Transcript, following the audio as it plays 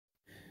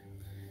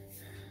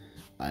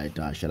Alright,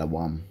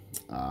 Shalom.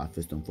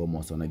 First and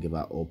foremost, I want to give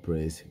out all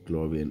praise,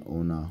 glory, and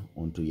honor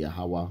unto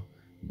Yahweh,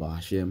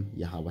 Bahashem,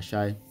 Yahweh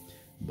Shai,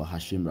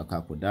 Bahashim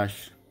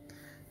Rakakodash.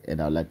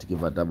 And I'd like to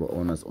give a double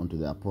honors unto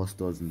the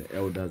apostles and the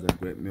elders of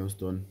Great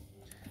Millstone.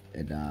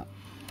 And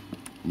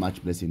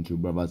much blessing to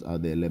brothers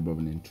out there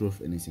laboring in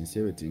truth and in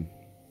sincerity.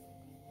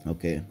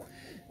 Okay.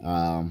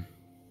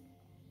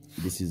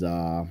 This is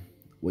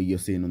what you're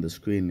seeing on the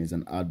screen is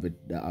an advert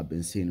that I've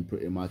been seeing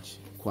pretty much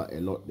quite a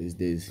lot these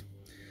days.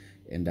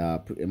 And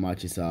pretty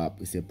much it's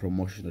a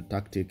promotional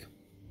tactic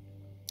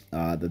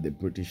that the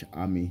British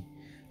Army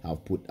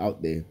have put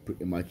out there,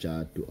 pretty much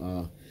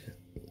to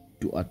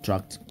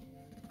attract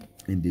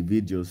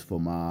individuals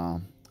from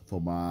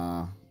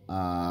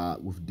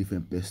with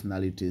different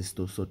personalities,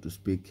 so to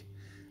speak,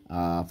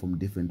 from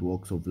different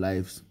walks of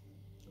lives,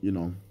 you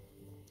know,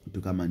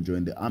 to come and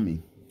join the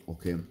army.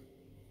 Okay.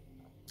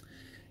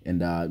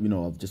 And you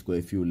know, I've just got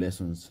a few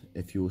lessons,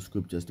 a few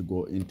scriptures to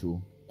go into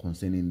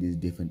concerning these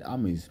different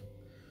armies.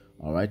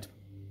 All right,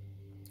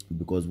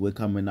 because we're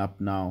coming up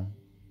now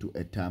to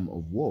a time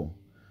of war.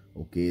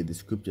 Okay, the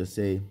scriptures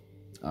say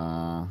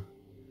in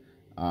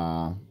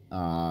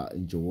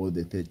Joel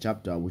the 3rd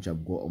chapter, which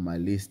I've got on my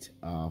list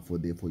for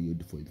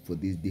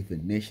these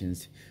different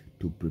nations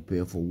to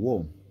prepare for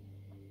war.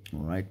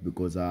 All right,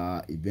 because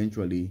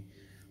eventually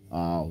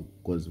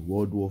because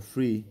World War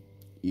III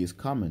is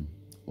coming.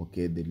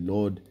 Okay, the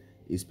Lord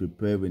is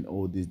preparing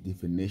all these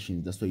different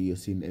nations. That's why you're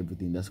seeing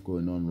everything that's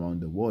going on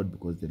around the world,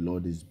 because the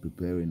Lord is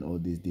preparing all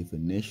these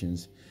different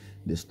nations,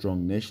 the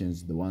strong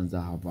nations, the ones that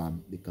have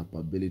the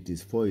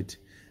capabilities for it,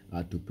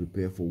 to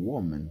prepare for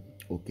war, man.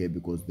 Okay,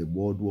 because the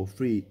World War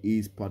III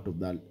is part of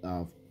that,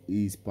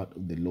 is part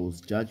of the Lord's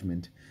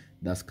judgment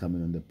that's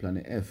coming on the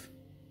planet Earth.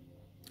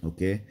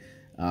 Okay,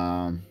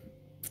 I'm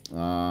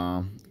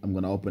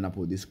gonna open up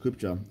with this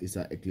scripture. It's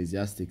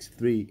Ecclesiastes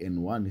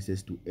 3:1. It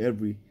says, to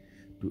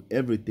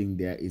everything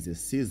there is a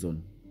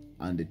season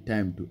and a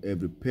time to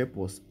every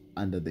purpose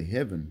under the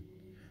heaven.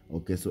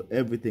 Okay, so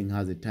everything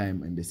has a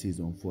time and a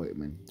season for it,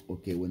 man.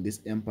 Okay, when this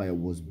empire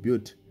was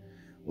built,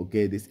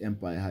 okay, this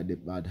empire had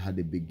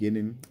a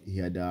beginning. He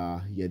had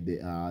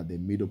the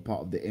middle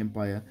part of the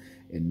empire,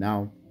 and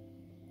now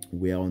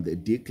we are on the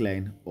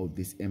decline of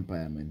this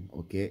empire, man.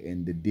 Okay,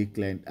 and the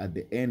decline at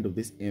the end of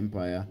this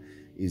empire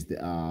is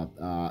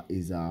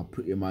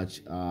pretty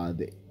much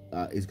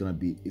is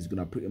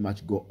gonna pretty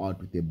much go out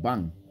with a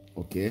bang.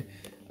 Okay,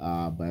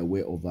 by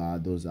way of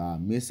those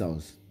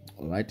missiles.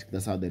 All right,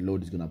 that's how the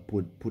Lord is gonna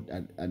put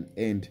an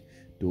end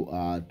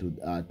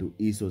to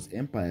Esau's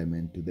empire,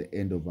 man, to the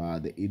end of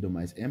the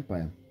Edomites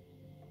empire.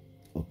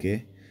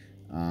 Okay,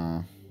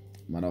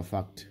 matter of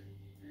fact,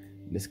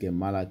 let's get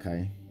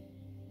Malachi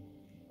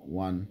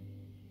 1,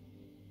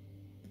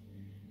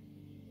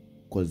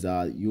 because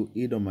you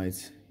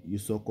Edomites, you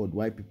so-called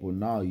white people,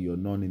 now you're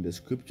known in the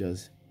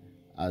scriptures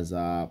as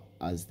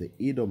the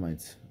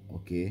Edomites,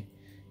 okay,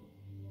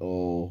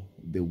 or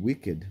the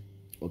wicked.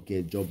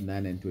 Okay, Job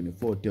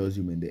 9:24 tells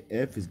you, when the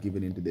earth is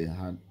given into the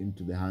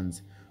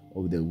hands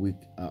of the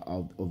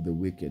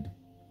wicked.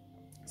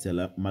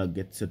 So I'll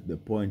get to the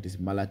point. Is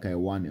Malachi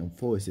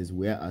 1:4. It says,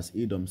 whereas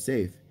Edom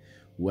saith,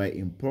 we're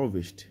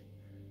impoverished.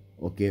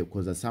 Okay,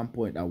 because at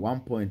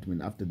one point,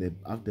 man, after the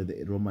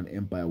Roman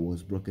Empire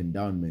was broken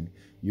down, man,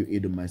 you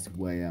Edomites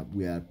were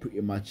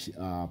pretty much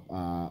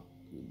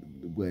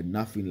we're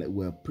nothing, like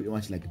we're pretty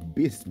much like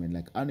beasts, man,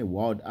 like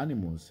wild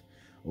animals.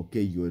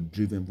 Okay, you are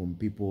driven from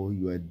people,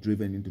 you are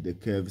driven into the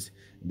caves.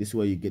 This is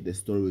where you get the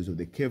stories of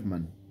the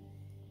caveman.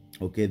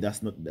 Okay,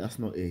 that's not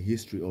a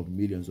history of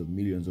millions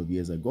of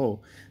years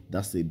ago.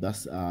 That's a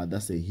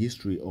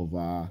history of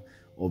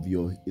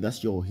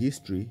your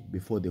history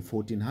before the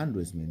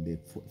 1400s, man, the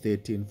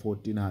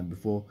 1400,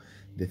 before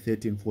the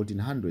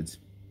 1400s.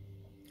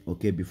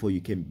 Okay, before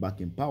you came back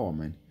in power,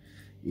 man.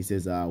 It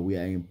says, we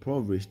are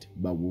impoverished,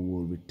 but we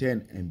will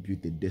return and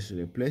build the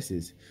desolate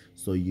places.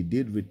 So you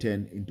did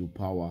return into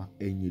power,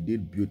 and you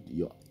did build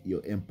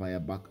your empire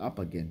back up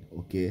again.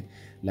 Okay,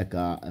 like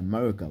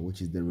America,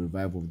 which is the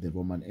revival of the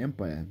Roman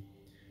Empire.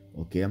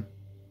 Okay,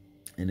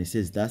 and it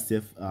says that's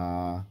if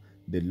the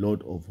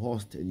Lord of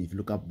hosts. And if you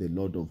look up the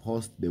Lord of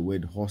hosts, the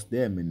word host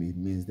there, and it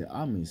means the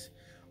armies.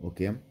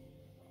 Okay,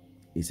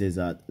 it says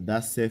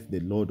that saith the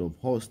Lord of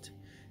hosts,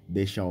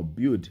 they shall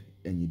build,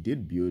 and you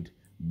did build,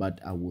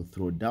 but I will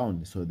throw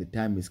down. So the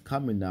time is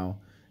coming now.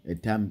 A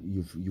time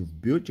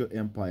you've built your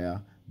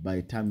empire, but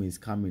a time is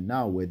coming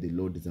now where the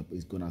Lord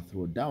is gonna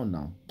throw down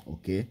now.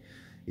 Okay,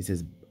 it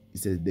says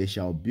they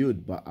shall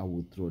build, but I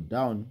will throw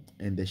down,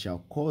 and they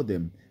shall call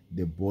them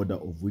the border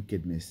of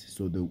wickedness.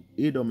 So the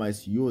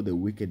Edomites, you're the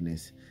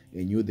wickedness,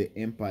 and you're the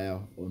empire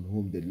on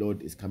whom the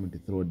Lord is coming to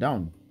throw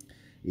down.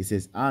 It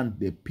says, and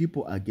the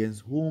people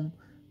against whom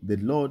the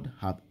Lord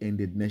have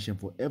ended nation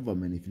forever,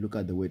 man. If you look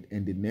at the word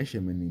ended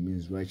nation, man, it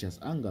means righteous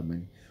anger,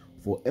 man,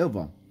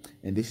 forever.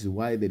 And this is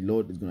why the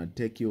Lord is going to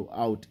take you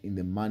out in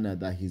the manner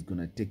that he's going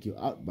to take you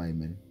out by,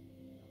 man.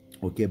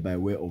 Okay, by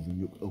way of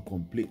a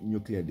complete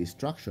nuclear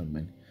destruction,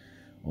 man.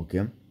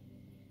 Okay,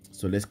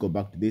 So let's go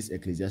back to this.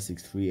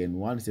 Ecclesiastes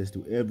 3:1 says,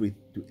 to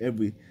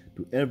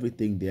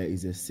everything there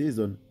is a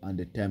season and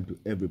a time to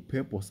every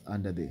purpose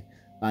under the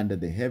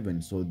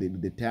heaven. So the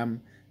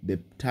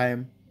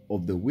time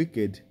of the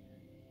wicked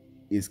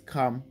is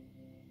come,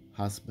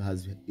 has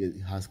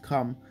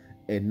come,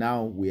 and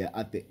now we are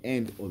at the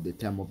end of the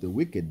time of the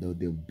wicked. Though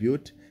they've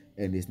built,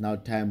 and it's now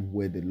time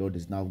where the Lord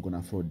is now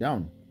gonna throw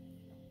down.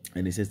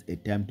 And it says a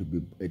time to be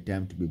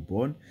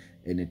born,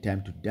 and a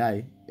time to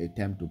die, a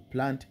time to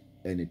plant,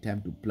 and a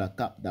time to pluck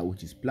up that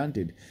which is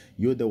planted.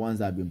 You're the ones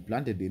that have been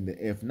planted in the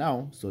earth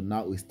now, so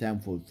now it's time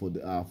for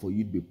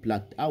you to be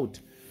plucked out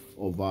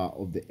of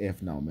the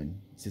earth now, man.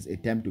 It says a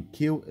time to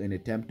kill and a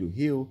time to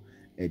heal,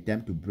 a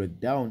time to break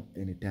down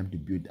and a time to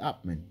build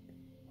up, man.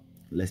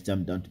 Let's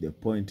jump down to the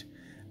point.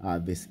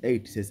 Verse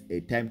 8 says a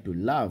time to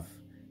love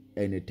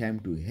and a time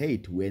to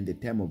hate. We're in the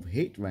time of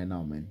hate right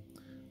now, man.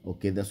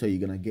 Okay, that's why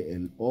you're gonna get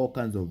all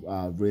kinds of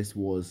race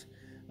wars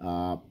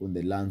on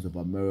the lands of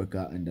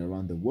America and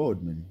around the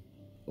world, man.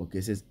 Okay,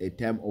 it says a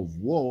time of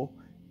war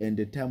and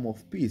a time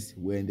of peace.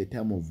 We're in the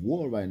time of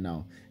war right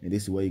now, and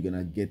this is where you're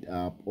gonna get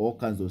all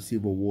kinds of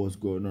civil wars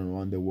going on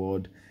around the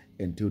world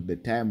until the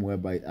time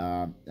whereby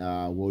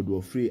World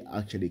War III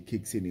actually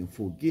kicks in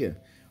full gear.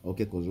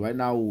 Okay, because right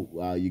now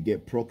you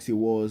get proxy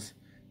wars,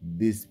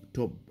 these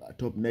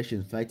top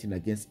nations fighting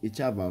against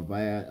each other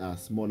via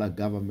smaller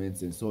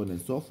governments and so on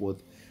and so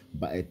forth.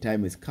 But a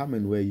time is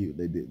coming where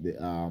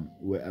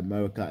where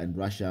America and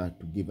Russia,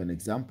 to give an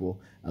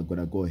example, are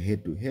gonna go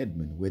head to head,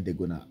 man. Where they're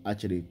gonna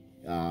actually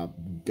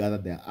gather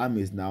their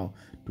armies now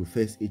to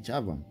face each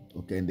other.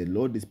 Okay, and the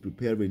Lord is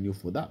preparing you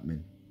for that,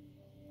 man.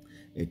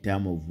 A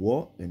time of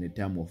war and a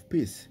time of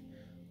peace.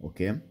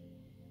 Okay.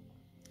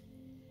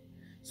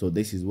 So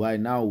this is why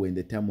now we're in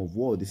the time of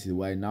war. This is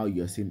why now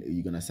you're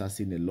gonna start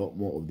seeing a lot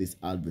more of these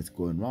adverts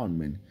going around,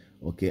 man.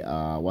 Okay,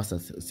 what's that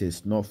says?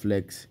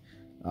 Snowflakes,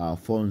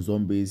 phone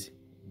zombies,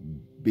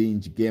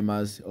 binge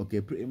gamers.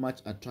 Okay, pretty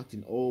much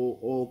attracting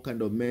all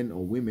kind of men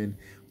or women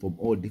from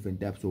all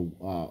different types of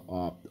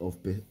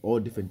all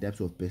different types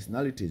of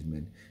personalities,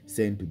 man.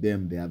 Saying to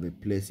them they have a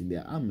place in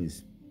their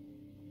armies.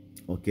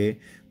 Okay,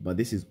 but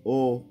this is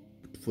all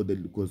for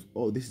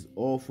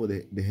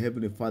the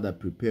Heavenly Father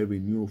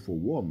preparing you for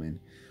war, man.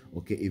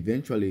 Okay,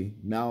 eventually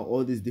now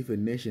all these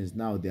different nations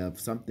now they have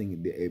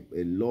something,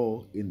 a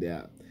law in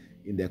their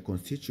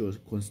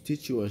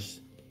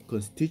constituencies,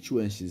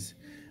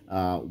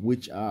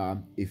 which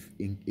are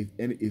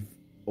if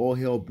all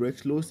hell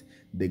breaks loose,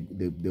 they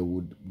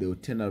will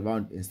turn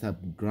around and start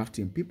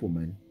grafting people,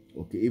 man.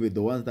 Okay, even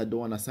the ones that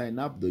don't want to sign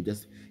up, they'll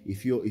just,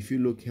 if you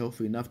look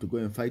healthy enough to go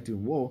and fight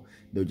in war,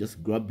 they'll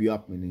just grab you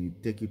up and then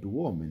take you to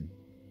war, man.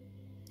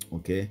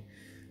 Okay,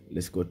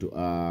 let's go to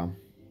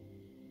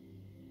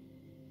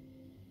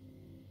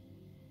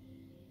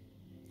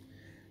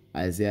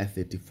Isaiah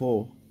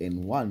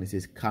 34:1. It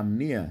says, "Come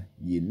near,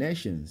 ye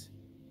nations,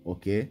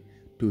 okay,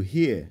 to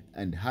hear,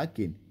 and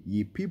hearken,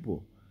 ye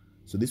people."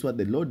 So this is what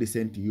the Lord is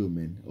saying to you,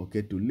 man.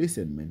 Okay, to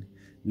listen, man.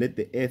 Let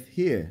the earth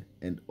hear,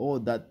 and all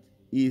that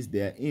is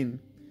therein,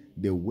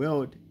 the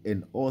world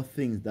and all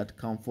things that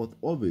come forth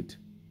of it.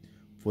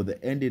 For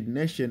the ended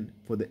nation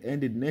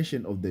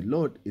of the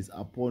Lord is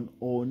upon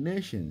all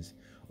nations.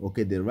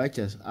 Okay, the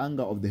righteous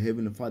anger of the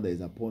Heavenly Father is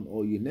upon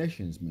all you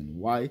nations, man.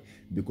 Why?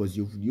 Because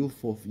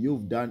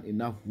you've done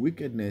enough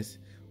wickedness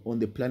on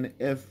the planet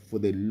Earth for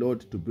the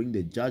Lord to bring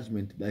the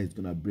judgment that He's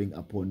gonna bring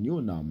upon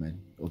you now, man.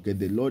 Okay,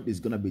 the Lord is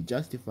gonna be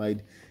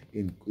justified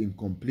in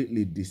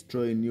completely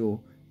destroying you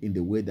in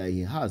the way that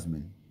He has,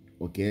 man.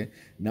 Okay,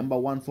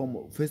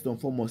 first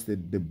and foremost,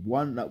 the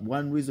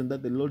one reason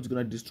that the Lord is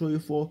gonna destroy you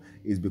for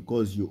is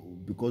because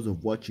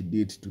of what you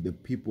did to the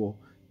people,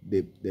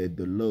 the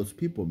lost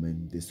people,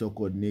 man, the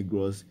so-called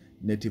Negroes,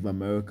 Native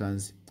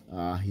Americans,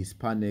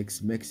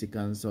 Hispanics,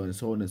 Mexicans, so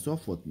on and so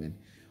forth, man.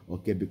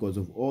 Okay, because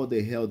of all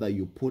the hell that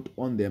you put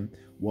on them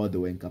while they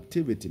were in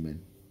captivity, man.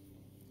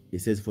 It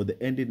says, "For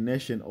the ended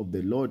nation of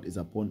the Lord is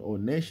upon all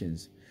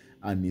nations,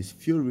 and His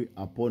fury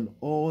upon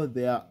all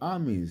their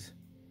armies."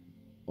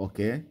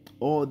 Okay,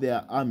 all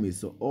their armies.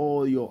 So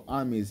all your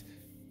armies,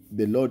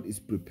 the Lord is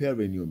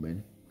preparing you,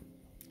 man.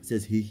 It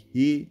says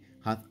he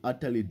hath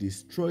utterly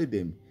destroyed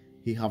them.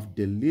 He hath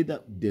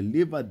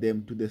delivered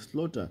them to the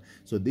slaughter.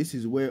 So this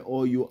is where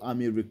all your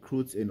army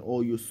recruits and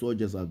all your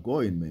soldiers are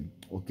going, man.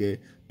 Okay,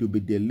 to be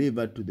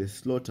delivered to the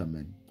slaughter,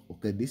 man.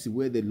 Okay, this is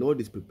where the Lord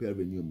is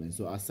preparing you, man.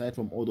 So aside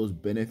from all those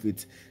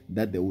benefits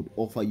that they would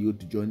offer you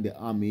to join the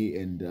army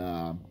and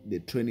the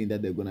training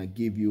that they're gonna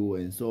give you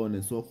and so on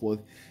and so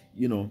forth,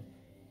 you know,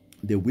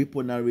 the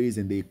weaponaries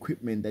and the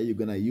equipment that you're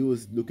gonna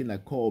use looking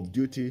like Call of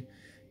Duty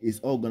is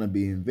all gonna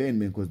be in vain,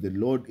 man, because the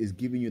Lord is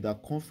giving you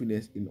that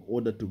confidence in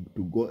order to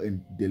go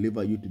and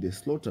deliver you to the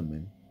slaughter,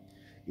 man.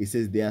 It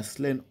says, "Their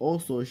slain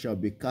also shall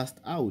be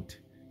cast out,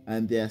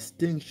 and their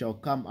sting shall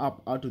come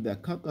up out of their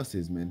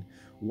carcasses," man.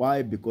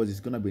 Why? Because it's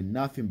gonna be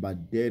nothing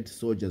but dead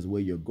soldiers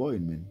where you're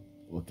going, man.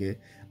 Okay,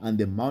 and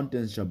the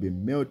mountains shall be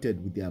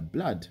melted with their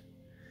blood,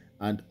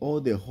 and all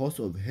the hosts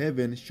of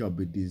heaven shall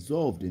be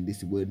dissolved. And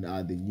this when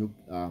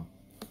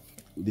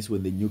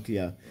the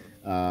nuclear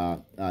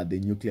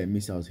the nuclear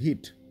missiles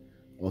hit.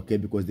 Okay,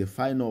 because the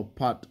final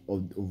part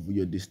of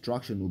your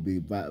destruction will be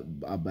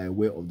by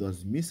way of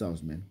those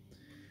missiles, man.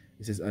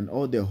 It says, and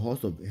all the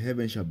hosts of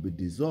heaven shall be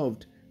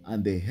dissolved,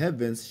 and the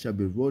heavens shall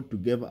be rolled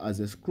together as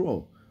a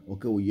scroll.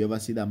 Okay, will you ever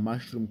see that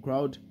mushroom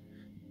crowd?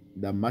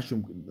 The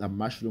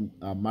mushroom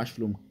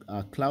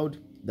cloud?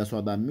 That's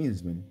what that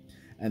means, man.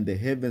 And the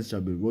heavens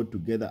shall be rolled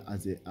together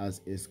as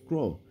a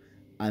scroll,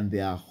 and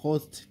their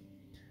host,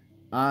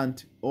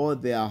 and all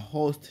their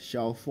host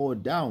shall fall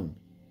down,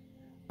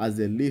 as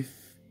a leaf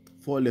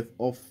falleth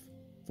off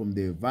from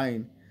the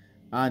vine,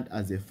 and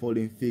as a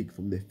falling fig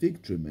from the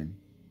fig tree, man.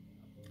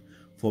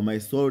 For my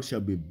soul shall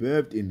be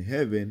birthed in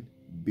heaven.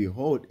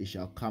 Behold, it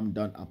shall come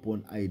down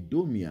upon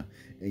Idumea.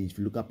 And if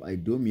you look up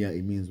Idumea,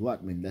 it means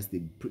what, man? That's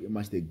pretty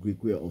much the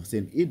Greek way of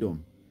saying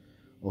Edom.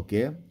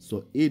 Okay,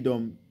 so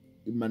Edom,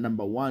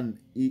 number one,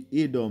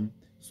 Edom,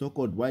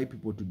 so-called white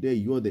people today,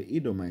 you're the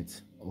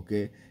Edomites.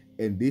 Okay,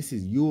 and this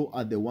is, you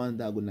are the ones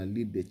that are gonna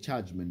lead the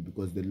charge, man,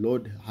 because the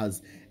Lord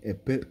has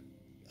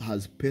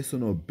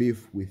personal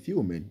beef with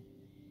you, man.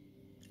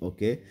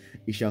 Okay,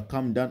 it shall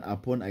come down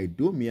upon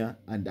Idumea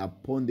and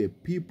upon the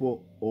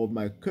people of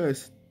my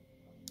curse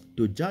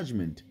to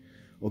judgment.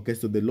 Okay,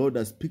 so the Lord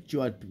has picked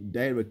you out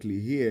directly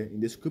here in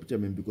the scripture,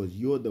 man, because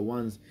you're the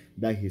ones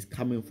that He's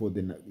coming for.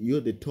 You're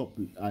the top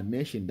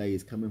nation that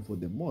He's coming for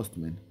the most,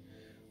 man.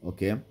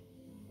 Okay,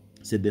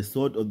 so the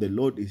sword of the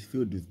Lord is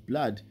filled with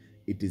blood;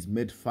 it is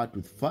made fat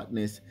with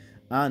fatness,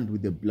 and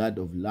with the blood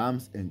of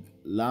lambs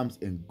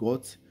and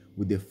goats,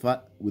 with the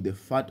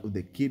fat of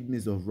the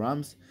kidneys of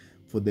rams.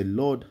 For the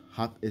Lord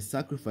hath a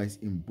sacrifice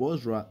in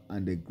Bozrah,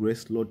 and a great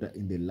slaughter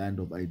in the land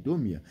of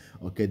Idumea.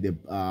 Okay, the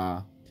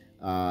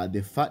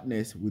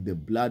fatness with the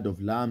blood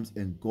of lambs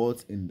and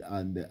goats, and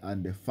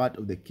the fat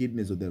of the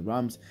kidneys of the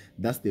rams.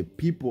 That's the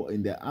people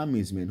in the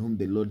armies, man, whom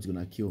the Lord is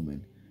gonna kill,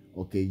 man.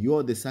 Okay,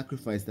 you're the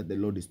sacrifice that the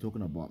Lord is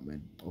talking about,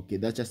 man. Okay,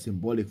 that's just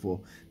symbolic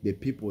for the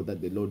people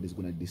that the Lord is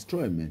gonna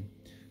destroy, man.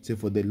 So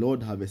for the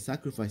Lord have a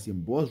sacrifice in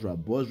Bozrah.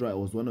 Bozrah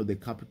was one of the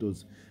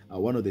capitals,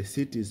 one of the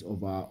cities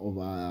of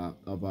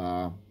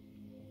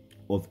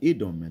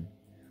Edom, man.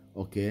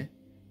 Okay,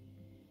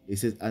 it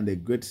says, and the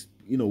great,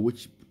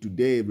 which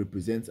today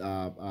represents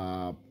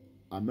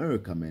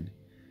America, man.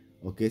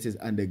 Okay, it says,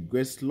 and the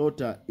great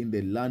slaughter in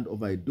the land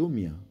of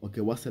Idumea. Okay,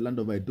 what's the land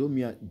of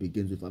Idumea? It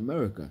begins with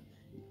America.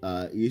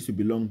 It used to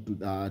belong to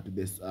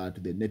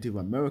the Native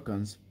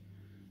Americans,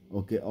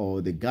 okay,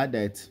 or the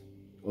Gadites.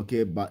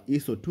 Okay, but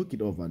Esau took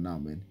it over now,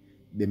 man.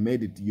 You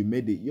made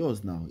it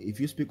yours now.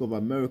 If you speak of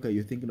America,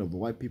 you're thinking of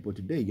white people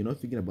today. You're not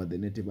thinking about the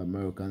Native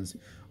Americans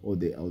or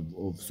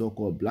of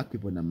so-called black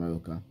people in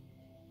America.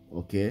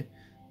 Okay.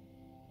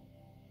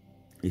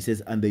 It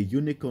says, and the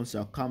unicorns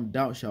shall come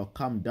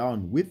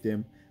down with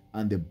them,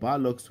 and the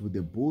bullocks with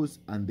the bulls,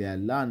 and their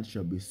land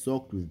shall be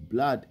soaked with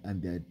blood, and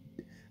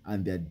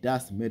their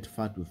dust made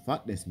fat with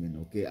fatness, man.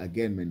 Okay,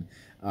 again, man,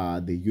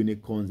 the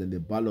unicorns and the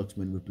bullocks,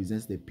 man,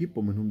 represents the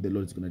people, man, whom the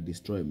Lord is going to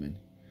destroy, man.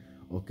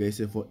 Okay,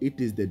 so for it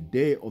is the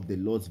day of the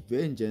Lord's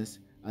vengeance,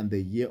 and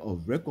the year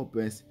of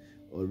recompense,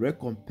 or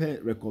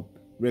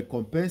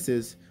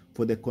recompenses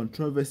for the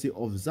controversy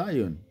of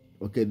Zion.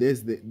 Okay,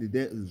 there's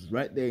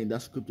right there in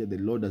that scripture. The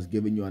Lord has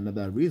given you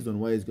another reason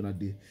why He's gonna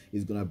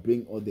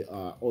bring all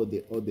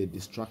the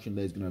destruction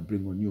that He's gonna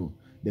bring on you.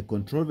 The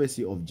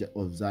controversy of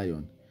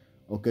Zion.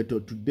 Okay, so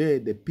today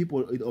the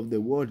people of the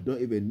world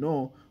don't even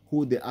know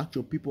who the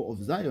actual people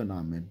of Zion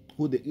are, man.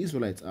 Who the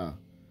Israelites are.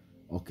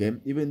 Okay,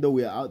 even though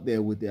we are out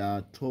there with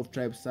the 12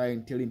 tribe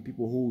sign telling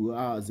people who we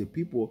are as a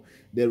people,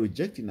 they're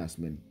rejecting us,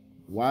 man.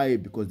 Why?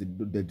 Because they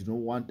do not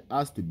want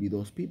us to be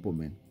those people,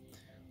 man.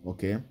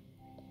 Okay,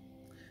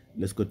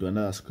 let's go to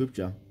another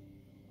scripture.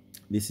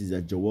 This is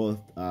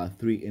Joel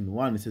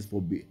 3:1. It says,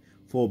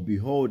 for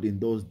behold, in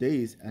those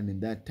days and in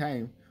that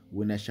time,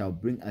 when I shall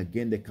bring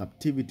again the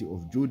captivity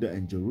of Judah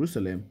and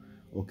Jerusalem,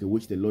 okay,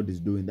 which the Lord is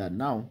doing that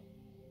now,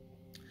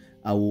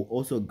 I will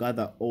also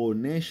gather all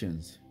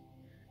nations,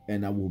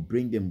 and I will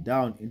bring them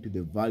down into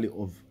the valley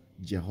of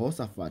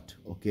Jehoshaphat,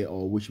 okay,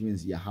 or which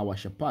means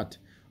Yahweh-Shaphat,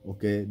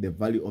 okay, the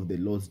valley of the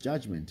Lord's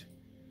judgment.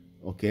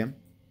 Okay,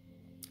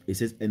 it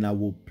says, and I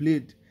will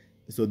plead.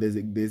 So there's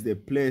a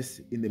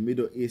place in the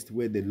Middle East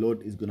where the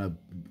Lord is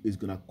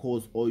gonna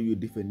cause all you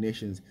different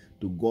nations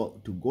to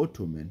go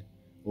to, man.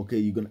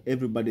 Okay,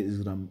 everybody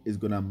is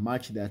gonna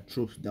march their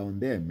troops down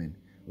there, man.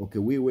 Okay,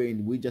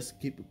 we just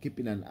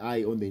keeping an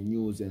eye on the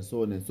news and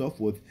so on and so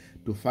forth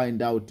to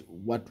find out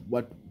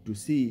to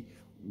see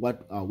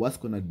what's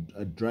gonna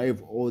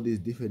drive all these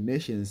different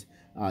nations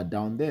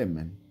down there,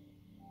 man.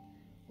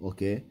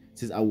 Okay, it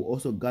says, I will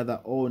also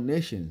gather all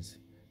nations,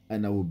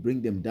 and I will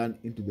bring them down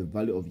into the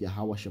valley of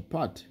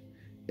Yahweh-Shaphat,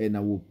 and I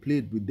will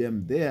plead with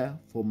them there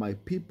for my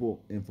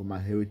people and for my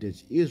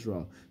heritage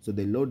Israel. So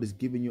the Lord is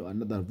giving you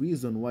another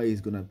reason why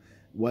He's gonna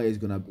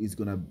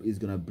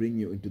bring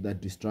you into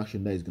that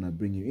destruction that He's gonna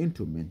bring you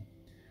into, man.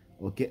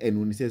 Okay, and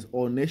when He says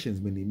all nations,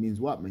 man, it means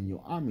what, man?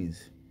 Your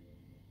armies.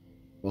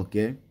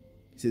 Okay,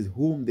 it says,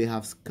 whom they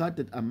have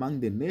scattered among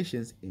the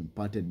nations,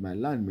 imparted my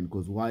land, man.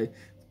 Because why?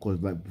 Because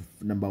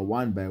number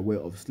one, by way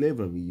of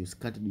slavery,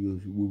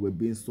 we were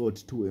being sold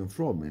to and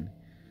from, man.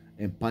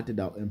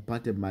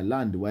 Imparted my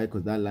land. Why?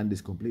 Because that land is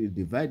completely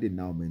divided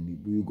now, man.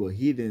 We got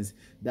heathens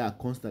that are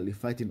constantly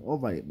fighting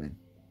over it, man.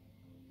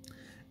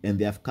 And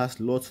they have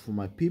cast lots for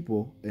my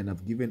people, and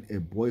have given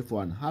a boy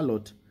for an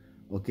harlot,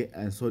 okay,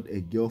 and sold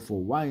a girl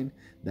for wine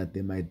that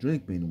they might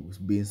drink, man.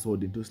 Being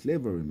sold into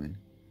slavery, man.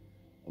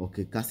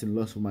 Okay, casting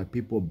lots for my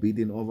people,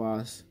 bidding over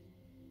us.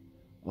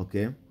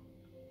 Okay,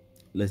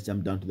 let's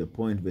jump down to the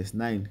point, verse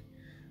 9.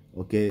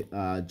 Okay,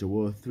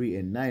 Joel 3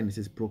 and 9, it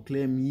says,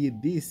 proclaim ye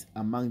this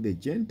among the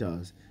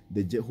Gentiles.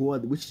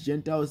 Which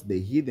Gentiles? The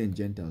heathen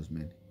Gentiles,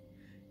 man.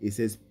 It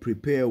says,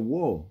 prepare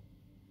war.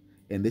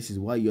 And this is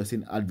why you're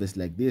seeing adverts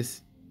like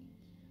this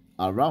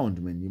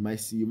around, man. You might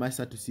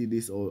start to see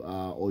this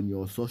on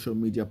your social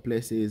media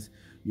places.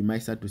 You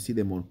might start to see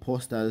them on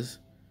posters.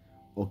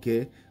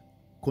 Okay,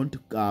 trying to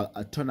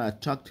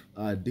attract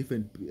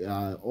different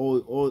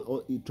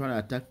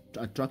trying to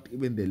attract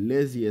even the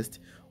laziest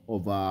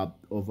of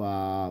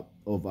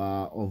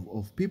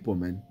people,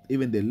 man.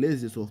 Even the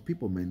laziest of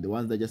people, man. The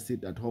ones that just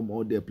sit at home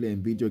all day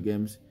playing video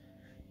games,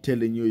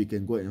 telling you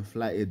can go and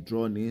fly a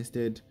drone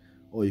instead,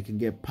 or you can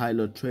get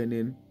pilot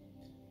training,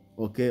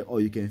 okay,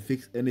 or you can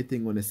fix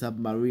anything on a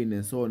submarine,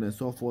 and so on and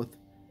so forth.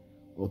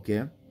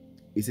 Okay,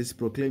 it says,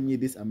 proclaim ye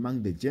this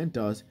among the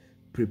Gentiles,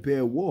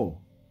 prepare war,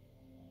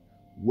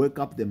 wake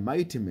up the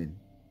mighty men.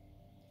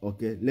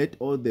 Okay, let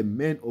all the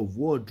men of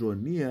war draw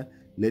near,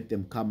 let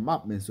them come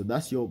up, man. So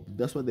that's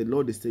what the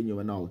Lord is saying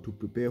you now, to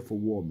prepare for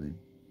war, man.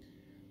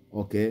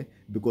 Okay,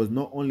 because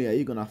not only are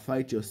you gonna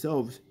fight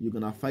yourselves, you're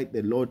gonna fight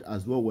the Lord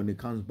as well when he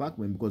comes back,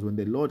 man. Because when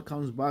the Lord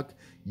comes back,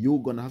 you're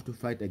gonna have to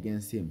fight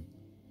against him,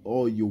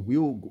 or you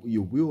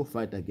will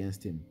fight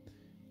against him.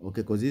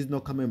 Okay, because he's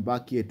not coming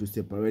back here to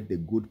separate the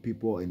good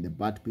people and the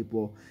bad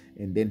people,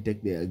 and then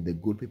take the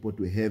good people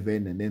to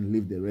heaven, and then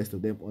leave the rest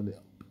of them on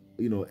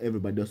the,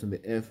 everybody else on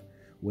the earth.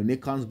 When he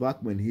comes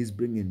back, man, he's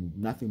bringing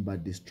nothing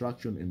but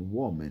destruction and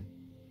war, man.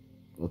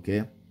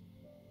 Okay,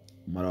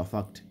 matter of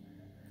fact,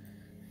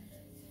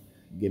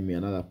 give me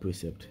another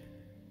precept.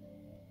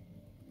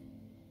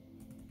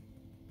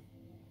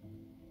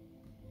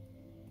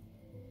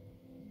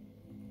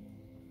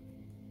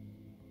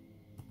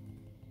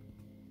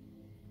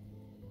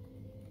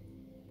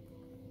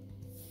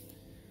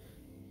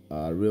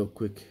 Real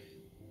quick,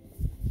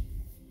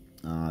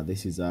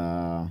 this is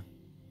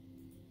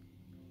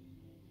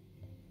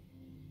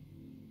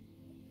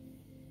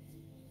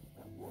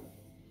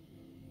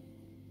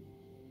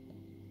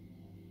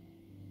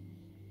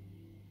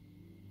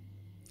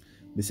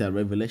this is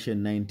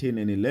Revelation 19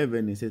 and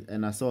 11. It says,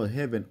 and I saw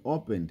heaven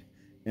opened,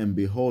 and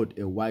behold,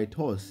 a white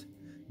horse.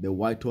 The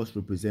white horse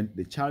represents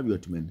the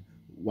chariotman,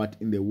 what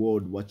in the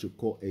world what you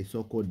call a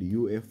so-called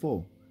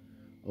UFO.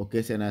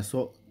 Okay, so and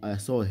I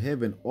saw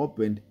heaven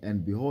opened,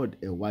 and behold,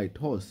 a white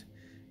horse,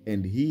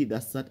 and he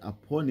that sat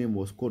upon him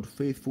was called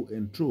Faithful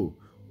and True.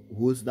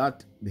 Who's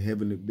that?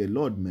 The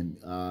Lord, man,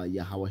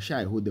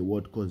 Yahawashi, who the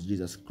word calls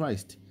Jesus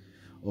Christ.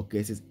 Okay,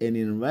 it says, and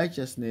in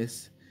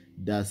righteousness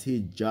does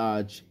he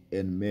judge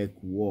and make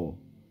war.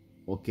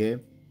 Okay,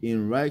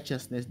 in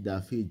righteousness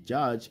does he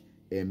judge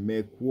and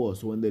make war.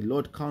 So when the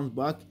Lord comes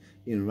back,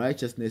 in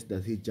righteousness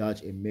does he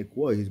judge and make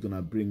war. He's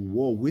gonna bring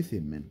war with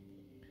him, man.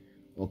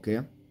 Okay,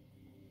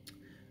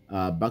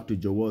 back to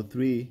Joel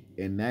 3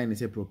 and 9, it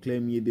says,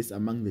 proclaim ye this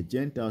among the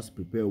Gentiles,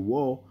 prepare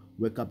war,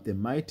 wake up the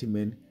mighty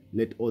men,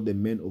 let all the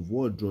men of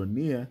war draw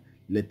near,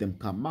 let them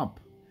come up.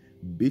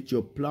 Beat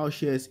your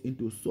plowshares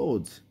into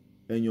swords,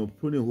 and your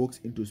pruning hooks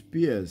into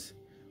spears.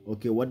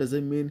 Okay, what does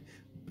it mean?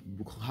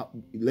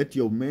 Let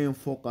your main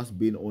focus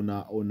be on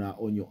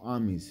your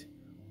armies,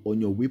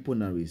 on your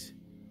weaponaries.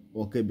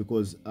 Okay,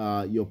 because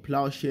your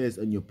plowshares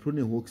and your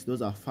pruning hooks,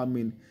 those are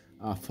farming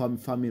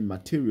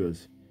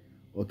materials.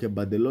 Okay,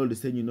 but the Lord is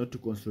saying you not to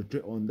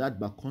concentrate on that,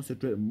 but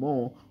concentrate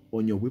more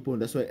on your weapon.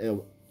 That's why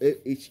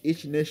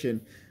each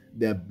nation,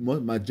 the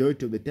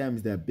majority of the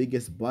times, their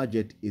biggest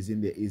budget is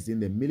in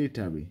the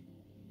military.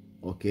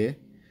 Okay,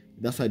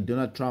 that's why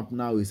Donald Trump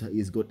now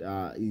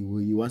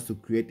he wants to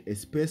create a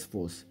space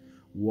force.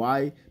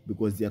 Why?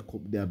 Because they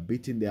are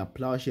beating their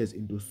plowshares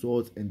into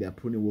swords and their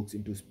pruning hooks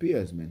into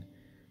spears, man.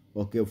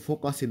 Okay,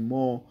 focusing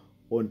more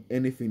on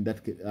anything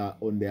that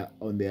on their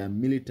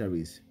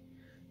militaries.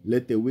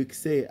 Let the weak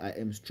say, I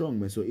am strong,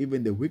 man. So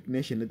even the weak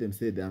nation, let them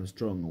say that I'm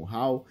strong.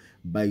 How?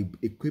 By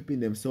equipping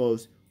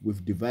themselves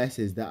with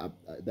devices that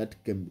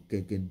can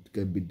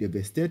be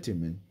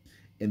devastating, man.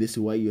 And this is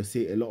why you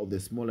see a lot of the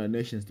smaller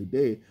nations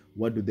today,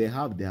 what do they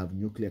have? They have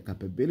nuclear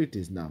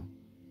capabilities now.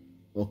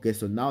 Okay,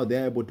 so now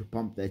they're able to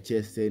pump their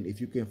chest, saying,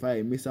 if you can fire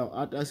a missile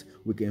at us,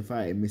 we can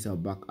fire a missile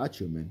back at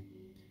you, man.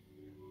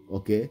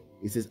 Okay,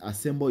 it says,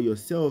 assemble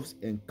yourselves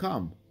and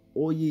come,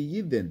 O ye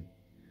heathen,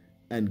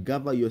 and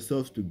gather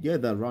yourselves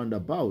together round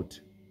about.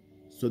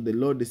 So the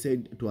Lord is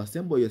saying to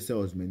assemble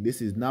yourselves, man.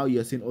 This is now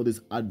you're seeing all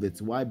these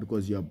adverts. Why?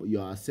 Because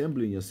you're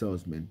assembling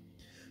yourselves, man.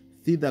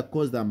 Thither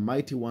cause the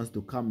mighty ones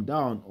to come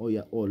down, O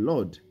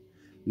Lord.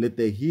 Let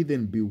the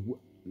heathen be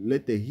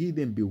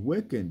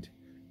wakened,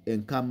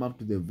 and come up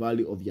to the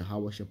valley of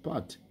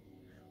Jehoshaphat.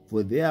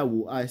 For there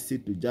will I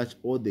sit to judge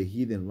all the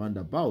heathen round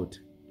about.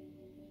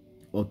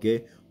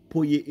 Okay,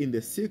 put ye in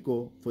the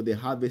sickle, for the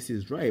harvest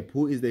is ripe.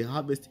 Who is the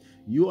harvest?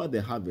 You are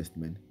the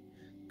harvestman.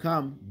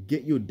 Come,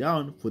 get you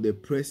down, for the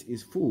press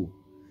is full.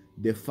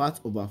 The fat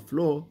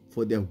overflow,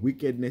 for their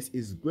wickedness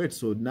is great.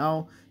 So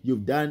now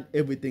you've done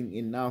everything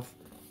enough.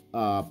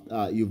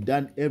 You've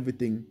done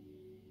everything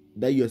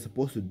that you're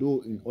supposed to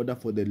do in order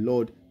for the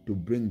Lord to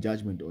bring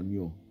judgment on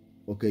you.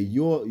 Okay,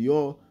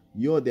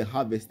 you're the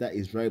harvest that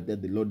is ripe,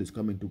 that the Lord is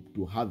coming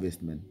to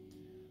harvest, man.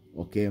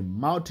 Okay,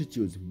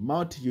 multitudes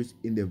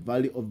in the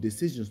valley of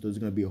decisions. So there's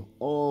gonna be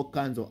all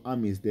kinds of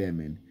armies there,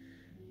 man.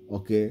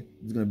 Okay,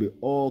 there's gonna be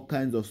all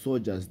kinds of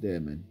soldiers there,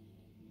 man.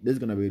 There's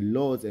gonna be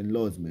lords and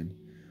lords, man.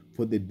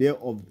 For the day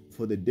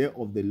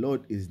of the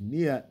Lord is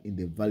near in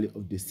the valley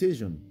of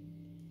decision.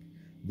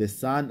 The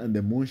sun and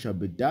the moon shall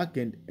be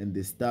darkened, and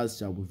the stars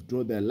shall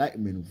withdraw their light,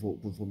 man,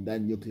 from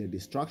that nuclear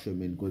destruction,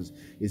 man, because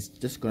it's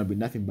just gonna be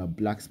nothing but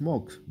black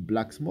smoke.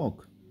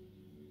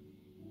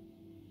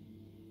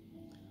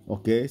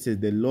 Okay, it says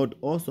the Lord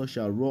also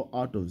shall roar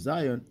out of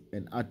Zion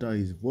and utter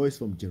his voice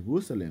from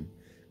Jerusalem,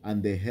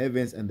 and the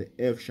heavens and the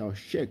earth shall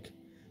shake.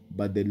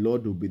 But the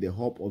Lord will be the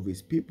hope of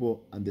his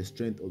people and the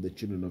strength of the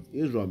children of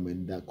Israel,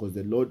 man. That because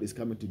the Lord is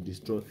coming to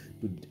destroy,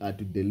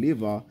 to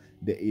deliver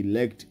the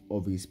elect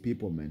of his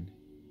people, man.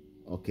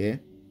 Okay.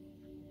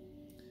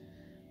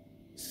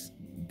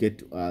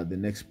 Get the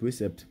next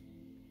precept.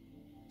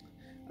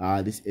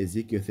 This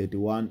Ezekiel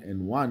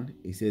 31:1.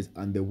 It says,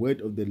 and the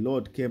word of the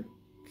Lord came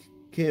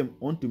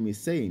unto me,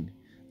 saying,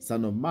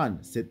 Son of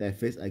man, set thy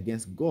face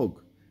against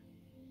Gog,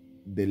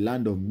 the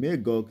land of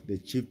Magog, the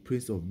chief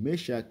prince of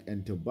Meshach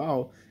and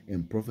Tubal,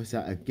 and prophesy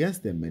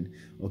against them, man.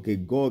 Okay,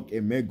 Gog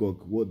and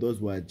Magog,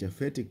 those were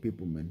Japhetic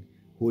people, man,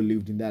 who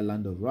lived in that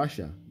land of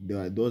Russia. They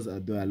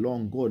are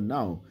long gone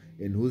now.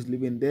 And who's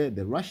living there?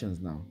 The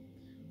Russians now.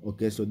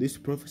 Okay, so this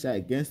prophesy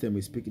against them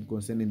is speaking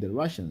concerning the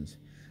Russians,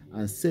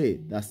 and say,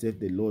 thus saith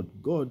the Lord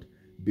God,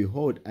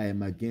 behold, I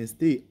am against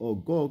thee, O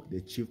Gog,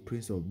 the chief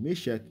prince of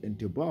Meshach and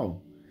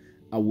Tubal.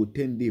 I will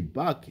turn thee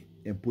back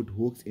and put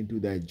hooks into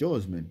thy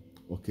jaws, man.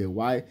 Okay,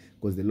 why?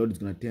 Because the Lord is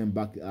going to turn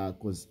back.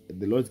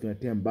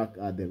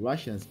 The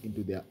Russians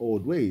into their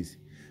old ways.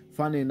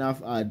 Funny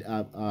enough, I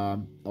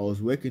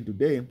was working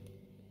today,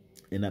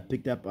 and I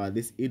picked up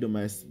this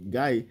Edomite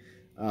guy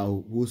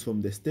who's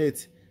from the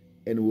States,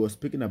 and we were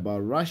speaking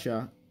about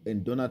Russia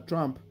and Donald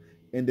Trump.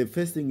 And the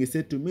first thing he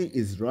said to me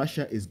is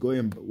Russia is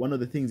going. One of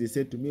the things he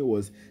said to me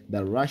was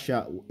that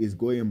Russia is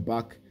going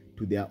back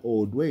to their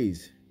old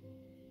ways.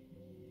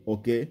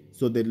 Okay,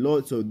 so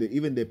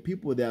even the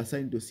people, they are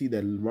starting to see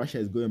that Russia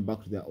is going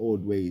back to their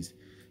old ways.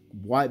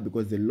 Why?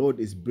 Because the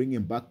Lord is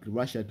bringing back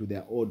Russia to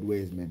their old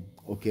ways, man.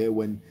 Okay,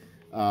 when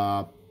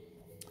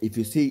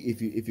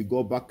if you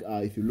go back,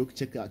 if you look,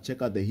 check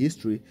out the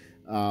history,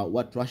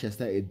 what Russia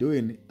started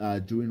doing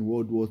during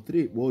World War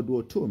II,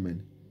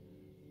 man.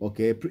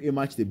 Okay, pretty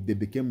much they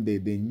became the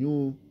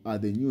new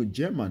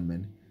German,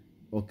 man.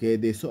 Okay,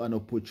 they saw an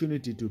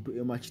opportunity to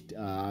pretty much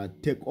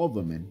take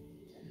over, man.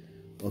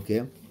 Okay,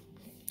 it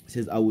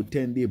says, I will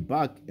turn thee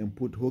back and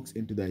put hooks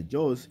into thy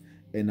jaws,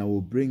 and I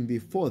will bring thee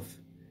forth,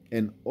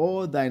 and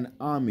all thine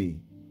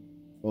army.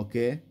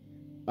 Okay,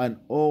 and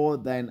all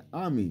thine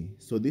army.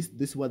 So this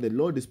is what the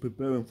Lord is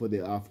preparing for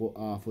the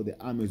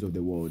armies of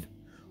the world.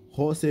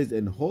 Horses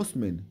and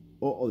horsemen,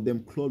 all of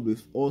them clothed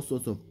with all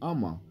sorts of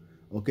armor.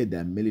 Okay, they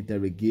are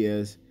military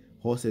gears.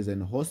 Horses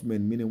and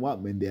horsemen, meaning what,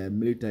 man? They are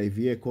military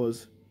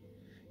vehicles.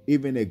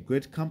 Even a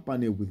great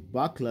company with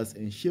bucklers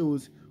and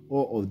shields,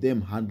 all of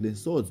them handling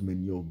swords,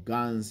 man. Your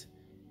guns,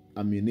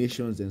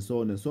 ammunitions, and so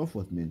on and so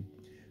forth, man.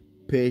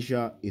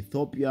 Persia,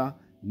 Ethiopia,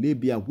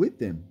 Libya with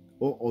them,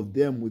 all of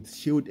them with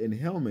shield and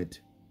helmet.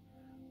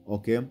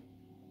 Okay,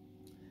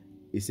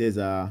 it says,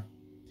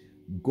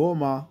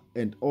 Gomer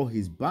and all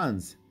his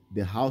bands,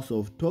 the house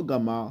of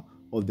Togarmah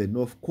of the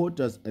north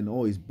quarters and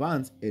all his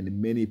bands, and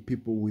many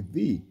people with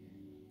thee.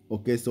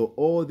 Okay, so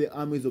all the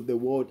armies of the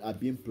world are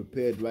being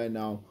prepared right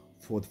now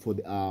for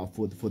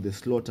the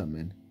slaughter,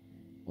 man.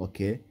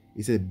 Okay,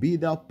 it says, be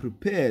thou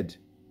prepared,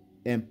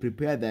 and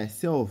prepare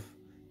thyself,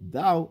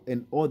 thou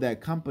and all thy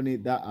company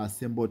that are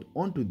assembled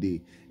unto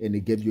thee. And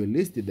he gave you a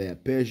list there.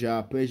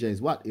 Persia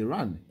is what?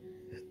 Iran,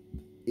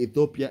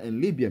 Ethiopia, and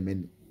Libya,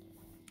 man.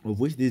 Of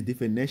which these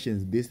different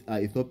nations, this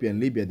Ethiopia and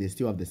Libya, they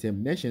still have the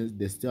same nations,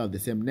 they still have the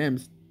same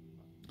names.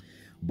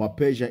 But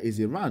Persia is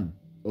Iran.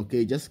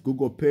 Okay, just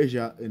Google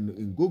Persia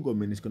in Google,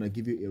 man, it's gonna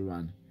give you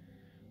Iran.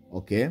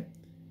 Okay,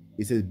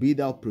 it says, be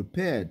thou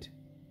prepared,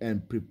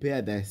 and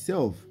prepare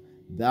thyself,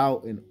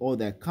 thou and all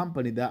thy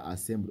company that are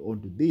assembled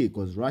unto thee.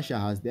 Because Russia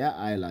has their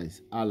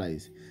allies,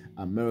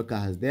 America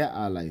has their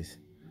allies.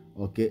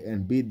 Okay,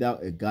 and be thou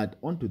a guard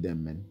unto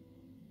them, man.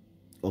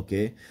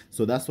 Okay,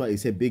 so that's why it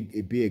said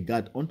be a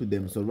guard unto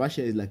them. So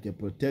Russia is like a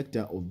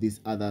protector of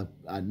these other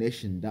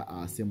nations that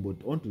are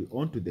assembled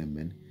onto them,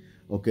 man.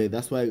 Okay,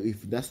 that's why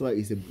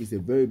it's a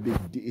very big.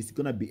 It's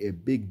gonna be a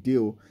big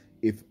deal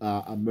if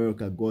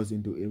America goes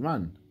into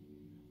Iran.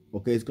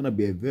 Okay, it's gonna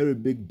be a very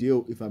big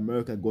deal if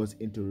America goes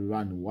into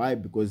Iran. Why?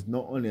 Because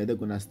not only are they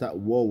gonna start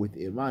war with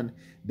Iran,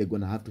 they're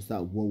gonna have to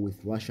start war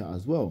with Russia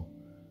as well.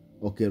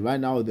 Okay, right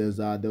now there was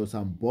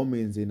some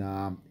bombings in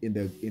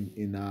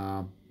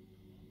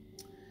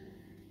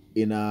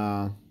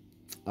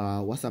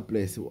what's that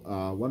place?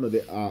 One of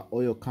the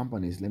oil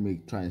companies. Let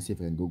me try and see if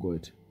I can Google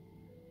it.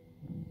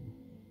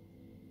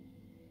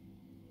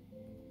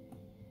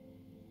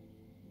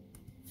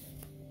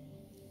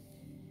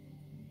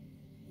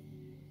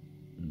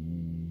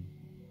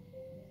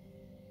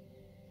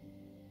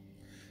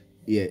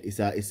 Yeah, it's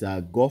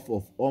a Gulf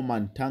of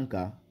Oman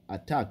tanker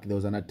attack. There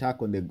was an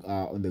attack on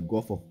the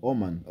Gulf of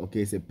Oman.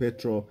 Okay, it's a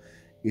petrol,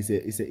 it's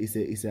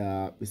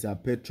a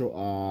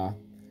petrol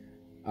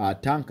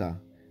tanker,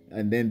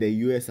 and then the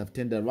U.S. have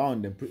turned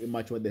around, and pretty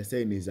much what they're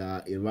saying is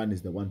Iran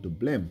is the one to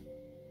blame.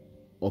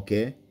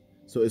 Okay,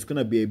 so it's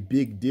gonna be a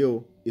big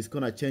deal. It's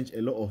gonna change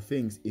a lot of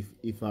things if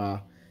it's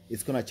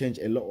gonna change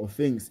a lot of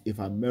things if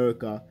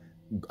America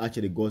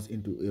actually goes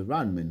into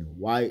Iran, man.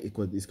 Why?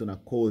 Because it's gonna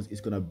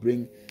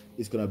bring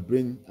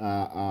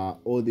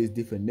all these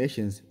different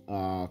nations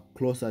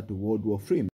closer to World War III.